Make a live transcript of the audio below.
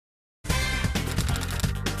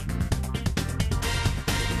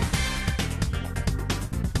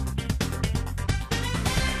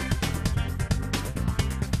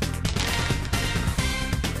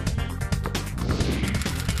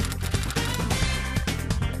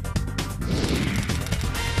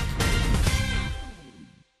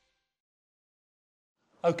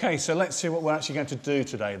OK, so let's see what we're actually going to do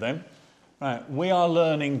today then. Right, we are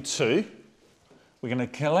learning to... We're going to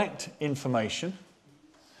collect information.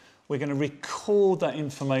 We're going to record that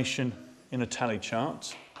information in a tally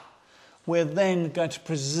chart. We're then going to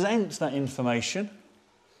present that information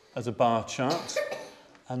as a bar chart.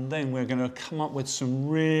 And then we're going to come up with some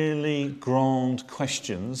really grand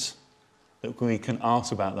questions that we can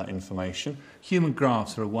ask about that information. Human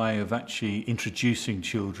graphs are a way of actually introducing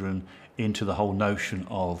children into the whole notion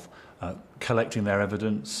of collecting their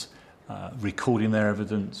evidence, recording their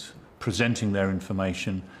evidence, presenting their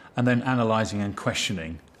information, and then analysing and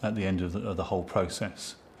questioning at the end of the whole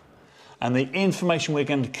process. And the information we're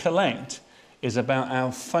going to collect is about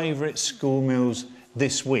our favourite school meals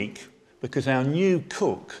this week, because our new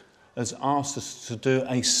cook has asked us to do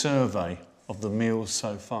a survey of the meals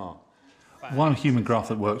so far. One human graph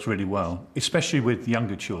that works really well, especially with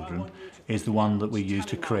younger children, is the one that we use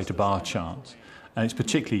to create a bar chart. And it's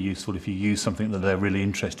particularly useful if you use something that they're really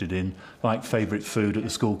interested in, like favourite food at the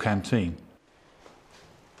school canteen.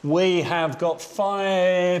 We have got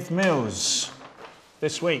 5 meals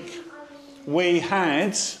this week. We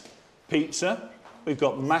had pizza, we've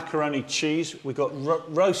got macaroni cheese, we've got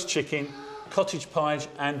roast chicken, cottage pie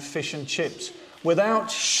and fish and chips. Without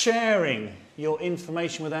sharing your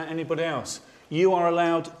information with anybody else, you are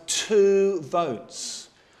allowed 2 votes.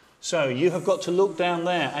 So you have got to look down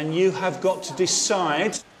there and you have got to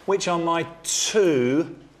decide which are my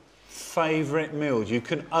 2 favourite meals. You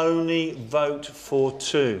can only vote for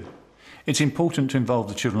 2. It's important to involve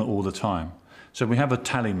the children all the time. So we have a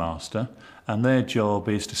tally master, and their job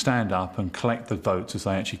is to stand up and collect the votes as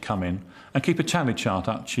they actually come in and keep a tally chart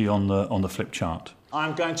actually on the flip chart.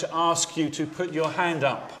 I'm going to ask you to put your hand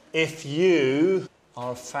up if you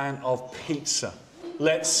are a fan of pizza.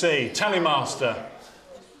 Let's see. Tally master.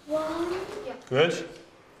 1. Good.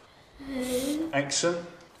 2. Excellent.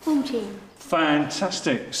 14.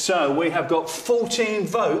 Fantastic. So we have got 14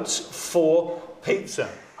 votes for pizza.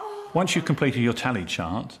 Once you've completed your tally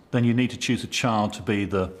chart, then you need to choose a child to be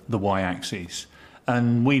the y-axis.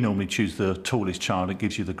 And we normally choose the tallest child. It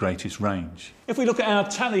gives you the greatest range. If we look at our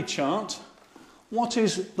tally chart, what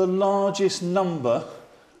is the largest number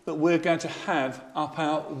that we're going to have up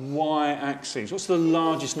our y-axis? What's the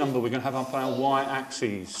largest number we're going to have up our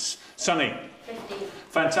y-axis? Sunny? 15.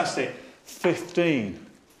 Fantastic. 15.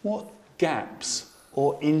 What gaps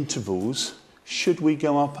or intervals should we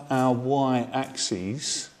go up our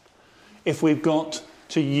y-axis if we've got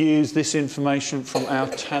to use this information from our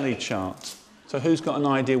tally chart? So who's got an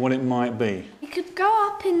idea what it might be? You could go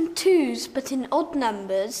up in 2s, but in odd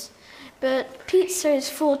numbers. But pizza is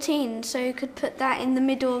 14, so you could put that in the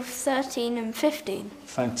middle of 13 and 15.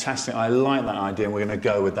 Fantastic. I like that idea, and we're going to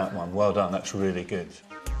go with that one. Well done. That's really good.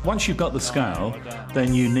 Once you've got the scale,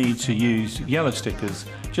 then you need to use yellow stickers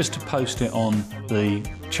just to post it on the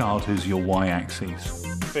child who's your y-axis.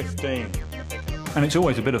 15. And it's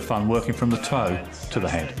always a bit of fun working from the toe to the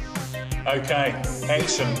head. OK,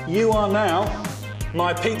 excellent. You are now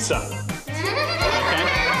my pizza. OK?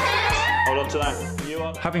 Hold on to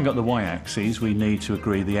that. Having got the y-axis, we need to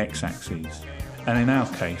agree the x-axis. And in our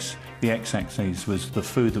case, the x-axis was the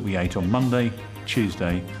food that we ate on Monday,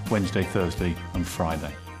 Tuesday, Wednesday, Thursday and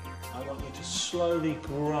Friday. I want you to slowly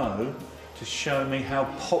grow to show me how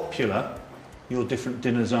popular your different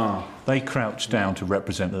dinners are. They crouch down to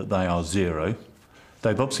represent that they are 0.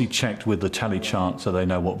 They've obviously checked with the tally chart so they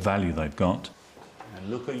know what value they've got. And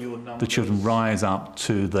look at your numbers. The children rise up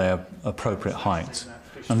to their appropriate height.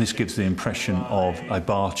 And this gives the impression of a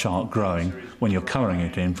bar chart growing when you're colouring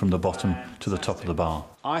it in from the bottom to the top of the bar.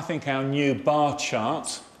 I think our new bar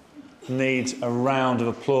chart needs a round of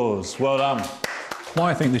applause. Well done.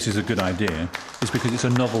 Why I think this is a good idea is because it's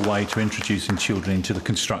a novel way to introducing children into the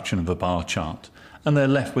construction of a bar chart, and they're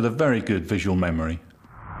left with a very good visual memory.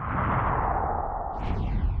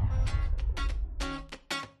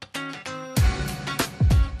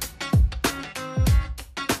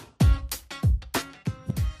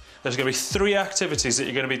 There's going to be 3 activities that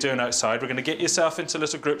you're going to be doing outside. We're going to get yourself into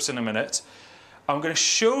little groups in a minute. I'm going to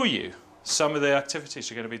show you some of the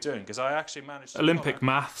activities you're going to be doing, because I actually managed to... Olympic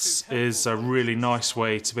maths is a really nice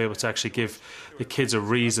way to be able to actually give the kids a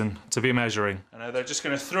reason to be measuring. And now they're just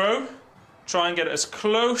going to throw, try and get it as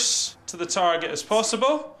close to the target as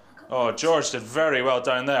possible. Oh, George did very well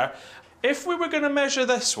down there. If we were going to measure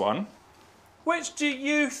this one, which do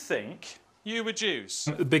you think you would use?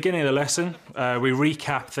 At the beginning of the lesson, we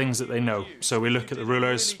recap things that they know. So we look at the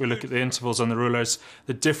rulers, we look at the intervals on the rulers,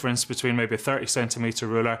 the difference between maybe a 30-centimetre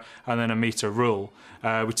ruler and then a metre rule.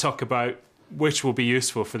 We talk about which will be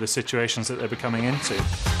useful for the situations that they'll be coming into.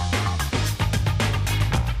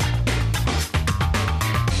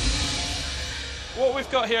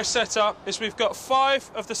 got here set up is we've got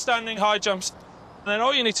 5 of the standing high jumps, and then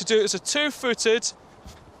all you need to do is a 2-footed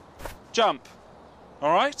jump.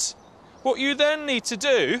 All right? What you then need to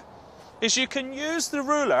do is you can use the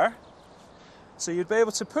ruler, so you'd be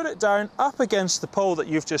able to put it down up against the pole that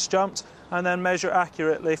you've just jumped and then measure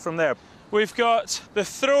accurately from there. We've got the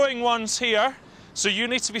throwing ones here, so you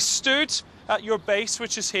need to be stood at your base,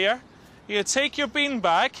 which is here. You're going to take your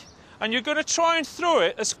beanbag and you're going to try and throw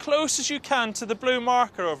it as close as you can to the blue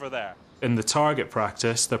marker over there. In the target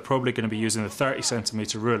practice, they're probably going to be using the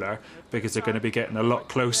 30cm ruler because they're going to be getting a lot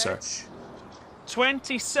closer.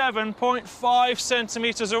 27.5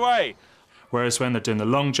 centimetres away. Whereas when they're doing the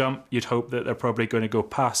long jump, you'd hope that they're probably going to go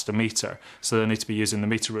past a metre, so they need to be using the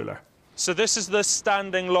metre ruler. So this is the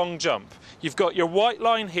standing long jump. You've got your white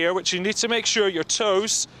line here, which you need to make sure your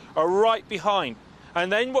toes are right behind.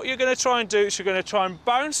 And then what you're going to try and do is you're going to try and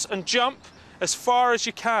bounce and jump as far as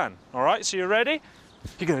you can. All right, so you're ready?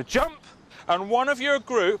 You're going to jump, and one of your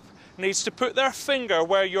group needs to put their finger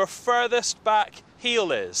where your furthest back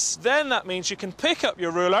heel is. Then that means you can pick up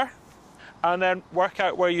your ruler and then work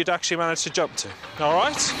out where you'd actually manage to jump to. All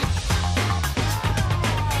right?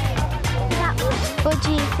 What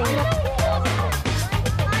do you think?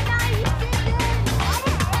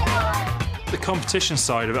 The competition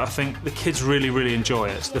side of it, I think the kids really, really enjoy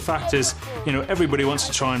it. The fact is, you know, everybody wants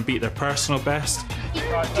to try and beat their personal best.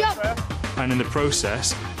 Jump! And in the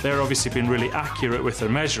process, they're obviously being really accurate with their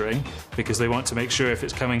measuring because they want to make sure if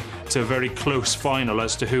it's coming to a very close final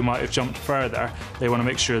as to who might have jumped further, they want to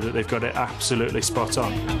make sure that they've got it absolutely spot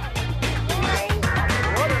on.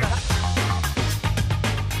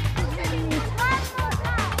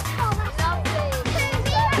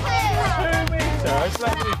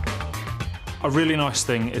 A really nice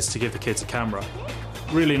thing is to give the kids a camera.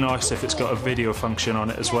 Really nice if it's got a video function on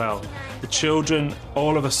it as well. The children,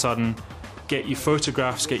 all of a sudden, get you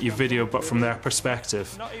photographs, get you video, but from their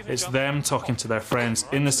perspective. It's them talking to their friends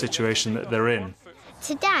in the situation that they're in.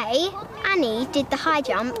 Today, Annie did the high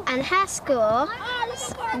jump and her score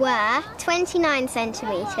were 29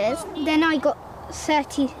 centimetres. Then I got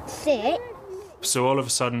 36. So all of a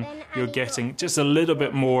sudden, you're getting just a little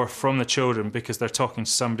bit more from the children because they're talking to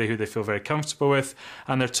somebody who they feel very comfortable with,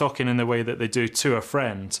 and they're talking in the way that they do to a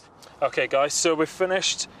friend. Okay, guys, so we've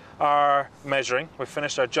finished our measuring, we've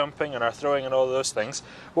finished our jumping and our throwing and all those things.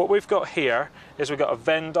 What we've got here is we've got a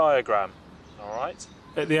Venn diagram, all right?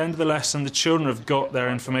 At the end of the lesson, the children have got their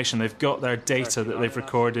information, they've got their data that they've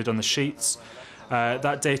recorded on the sheets.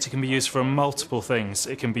 That data can be used for multiple things.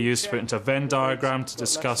 It can be used to put into a Venn diagram to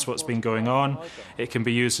discuss what's been going on. It can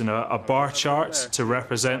be used in a bar chart to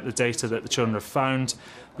represent the data that the children have found.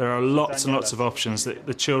 There are lots and lots of options that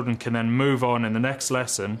the children can then move on in the next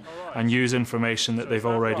lesson and use information that they've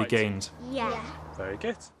already gained. Yeah. Very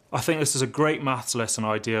good. I think this is a great maths lesson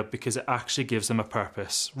idea because it actually gives them a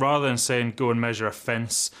purpose. Rather than saying go and measure a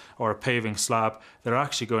fence or a paving slab, they're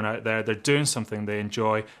actually going out there, they're doing something they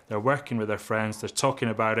enjoy, they're working with their friends, they're talking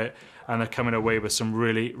about it, and they're coming away with some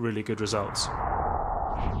really, really good results.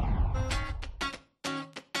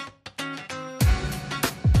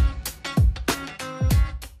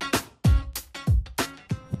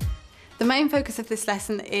 The main focus of this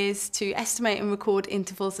lesson is to estimate and record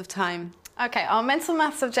intervals of time. Okay, our mental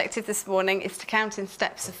maths objective this morning is to count in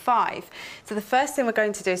steps of 5. So the first thing we're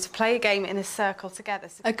going to do is to play a game in a circle together.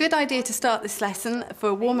 A good idea to start this lesson for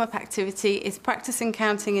a warm-up activity is practicing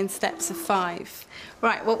counting in steps of 5.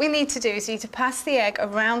 Right, what we need to do is you need to pass the egg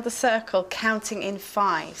around the circle counting in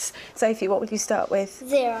 5s. Sophie, what would you start with?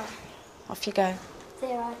 0. Off you go.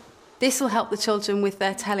 0. This will help the children with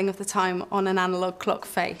their telling of the time on an analogue clock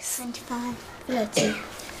face. 25. 30.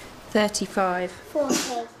 35.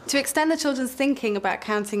 40. To extend the children's thinking about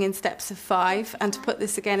counting in steps of 5 and to put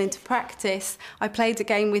this again into practice, I played a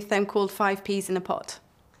game with them called 5 peas in a pot.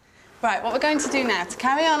 Right, what we're going to do now, to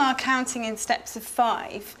carry on our counting in steps of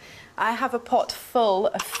 5, I have a pot full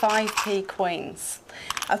of 5p coins.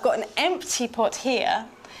 I've got an empty pot here.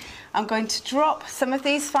 I'm going to drop some of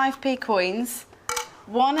these 5p coins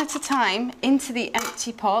one at a time into the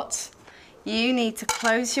empty pot. You need to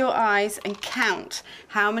close your eyes and count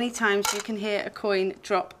how many times you can hear a coin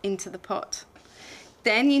drop into the pot.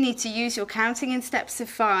 Then you need to use your counting in steps of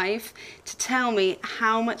 5 to tell me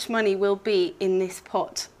how much money will be in this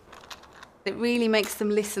pot. It really makes them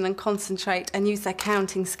listen and concentrate and use their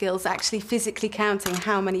counting skills, actually physically counting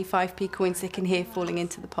how many 5p coins they can hear falling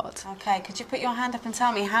into the pot. Okay, could you put your hand up and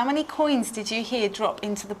tell me how many coins did you hear drop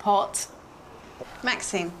into the pot?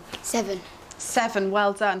 Maxine? 7. 7,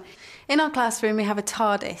 well done. In our classroom we have a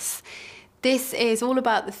TARDIS. This is all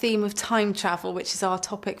about the theme of time travel, which is our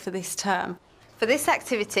topic for this term. For this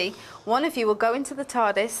activity, one of you will go into the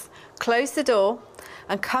TARDIS, close the door,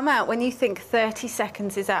 and come out when you think 30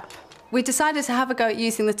 seconds is up. We decided to have a go at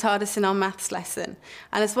using the TARDIS in our maths lesson,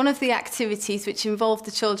 and as one of the activities which involved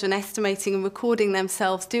the children estimating and recording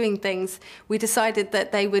themselves doing things, we decided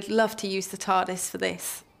that they would love to use the TARDIS for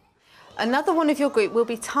this. Another one of your group will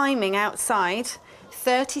be timing outside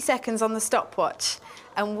 30 seconds on the stopwatch,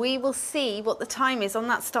 and we will see what the time is on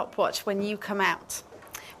that stopwatch when you come out.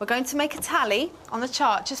 We're going to make a tally on the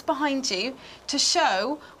chart just behind you to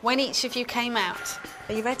show when each of you came out.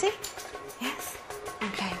 Are you ready? Yes?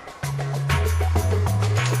 Okay.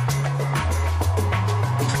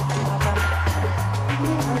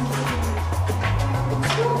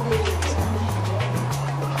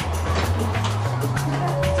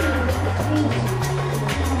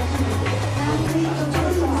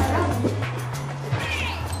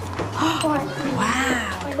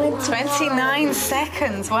 Wow, 29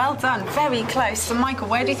 seconds, well done, very close. So Michael,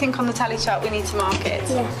 where do you think on the tally chart we need to mark it?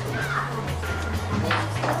 Yeah.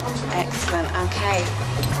 Excellent, okay.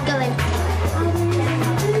 Go in.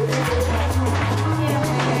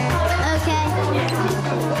 Okay.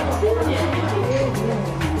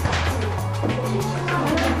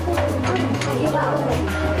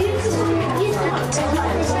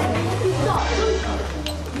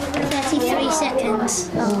 33 seconds.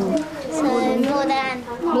 Oh. So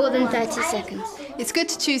more than 30 seconds. It's good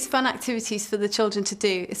to choose fun activities for the children to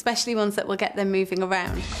do, especially ones that will get them moving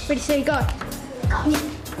around. Ready, steady, go.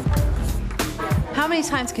 How many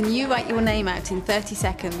times can you write your name out in 30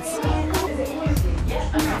 seconds?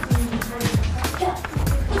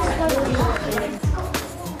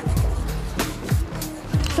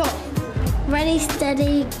 Stop. Ready,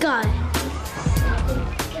 steady, go.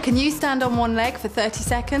 Can you stand on one leg for 30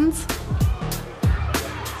 seconds?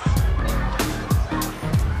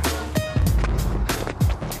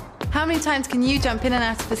 How many times can you jump in and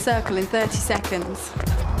out of a circle in 30 seconds?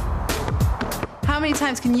 How many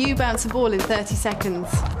times can you bounce a ball in 30 seconds?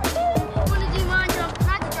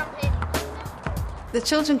 The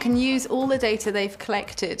children can use all the data they've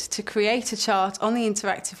collected to create a chart on the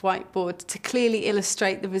interactive whiteboard to clearly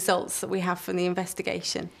illustrate the results that we have from the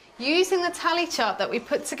investigation. Using the tally chart that we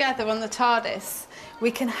put together on the TARDIS,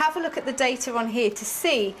 we can have a look at the data on here to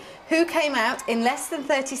see who came out in less than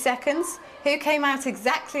 30 seconds, who came out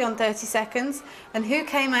exactly on 30 seconds, and who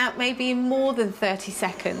came out maybe in more than 30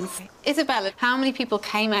 seconds. Isabella, how many people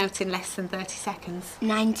came out in less than 30 seconds?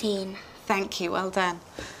 19. Thank you, well done.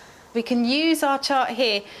 We can use our chart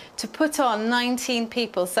here to put on 19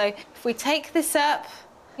 people. So if we take this up,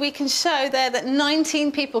 we can show there that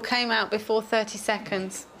 19 people came out before 30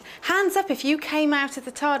 seconds. Hands up if you came out of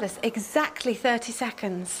the TARDIS exactly 30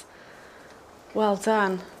 seconds. Well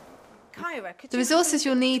done. The resources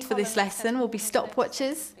you'll need for this lesson will be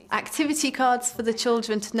stopwatches, activity cards for the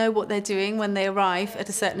children to know what they're doing when they arrive at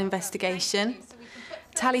a certain investigation,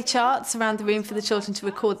 tally charts around the room for the children to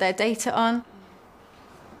record their data on,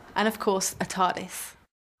 and of course a TARDIS.